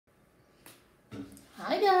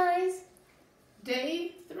Hi guys!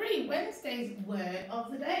 Day 3, Wednesday's word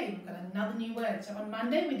of the day. We've got another new word. So on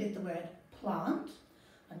Monday we did the word plant,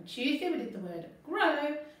 on Tuesday we did the word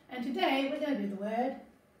grow, and today we're going to do the word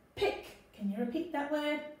pick. Can you repeat that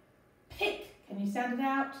word? Pick. Can you sound it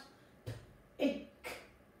out? Pick.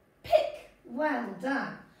 Pick. Well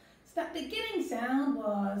done. So that beginning sound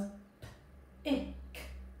was ick.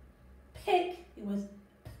 Pick. It was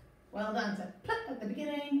well done. So pluck at the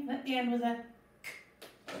beginning, and at the end was a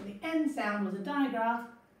the end sound was a digraph.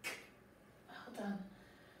 Well done.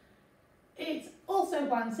 It's also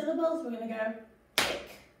one syllable, so we're going to go pick.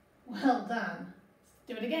 Well done. Let's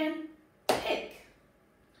do it again. Pick.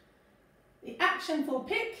 The action for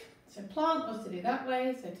pick, so plant was to do that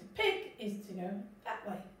way, so to pick is to go that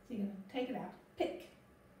way. So you're going to take it out. Pick.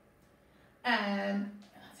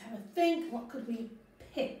 Let's have a think. What could we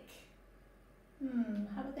pick?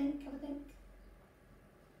 Have a think, have a think.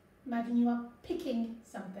 Imagine you are picking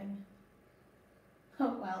something.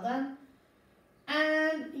 Oh, well done.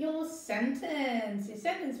 And your sentence. Your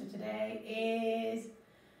sentence for today is,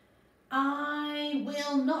 I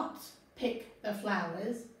will not pick the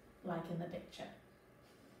flowers like in the picture.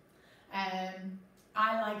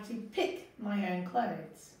 I like to pick my own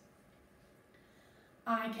clothes.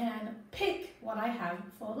 I can pick what I have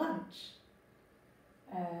for lunch.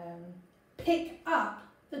 Pick up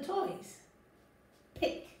the toys.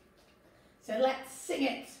 Pick. So let's sing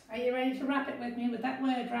it. Are you ready to rap it with me with that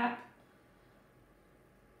word rap?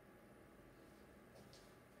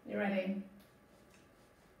 You ready?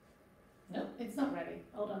 Nope, it's not ready.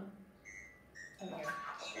 Hold on. Okay.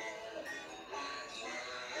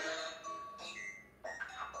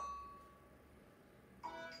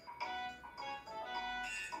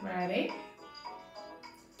 Ready?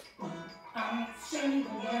 I say the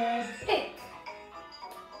word pick.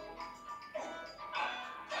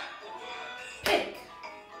 Pick.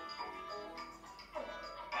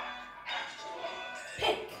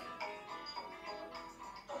 Pick.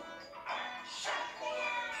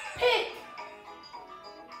 Pick.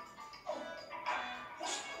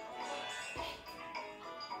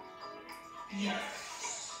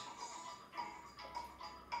 Yes.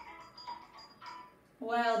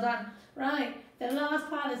 Well done. Right, the last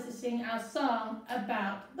part is to sing our song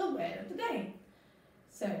about the word of the day.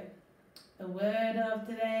 So, the word of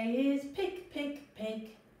the day is pick, pick,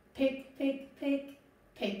 pick, pick, pick, pick,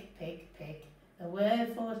 pick, pick, pick. The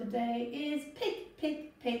word for today is pick,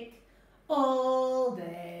 pick, pick, all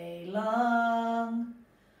day long.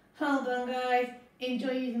 Hold on guys,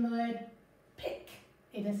 enjoy using the word pick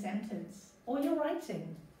in a sentence or your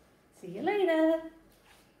writing. See you later.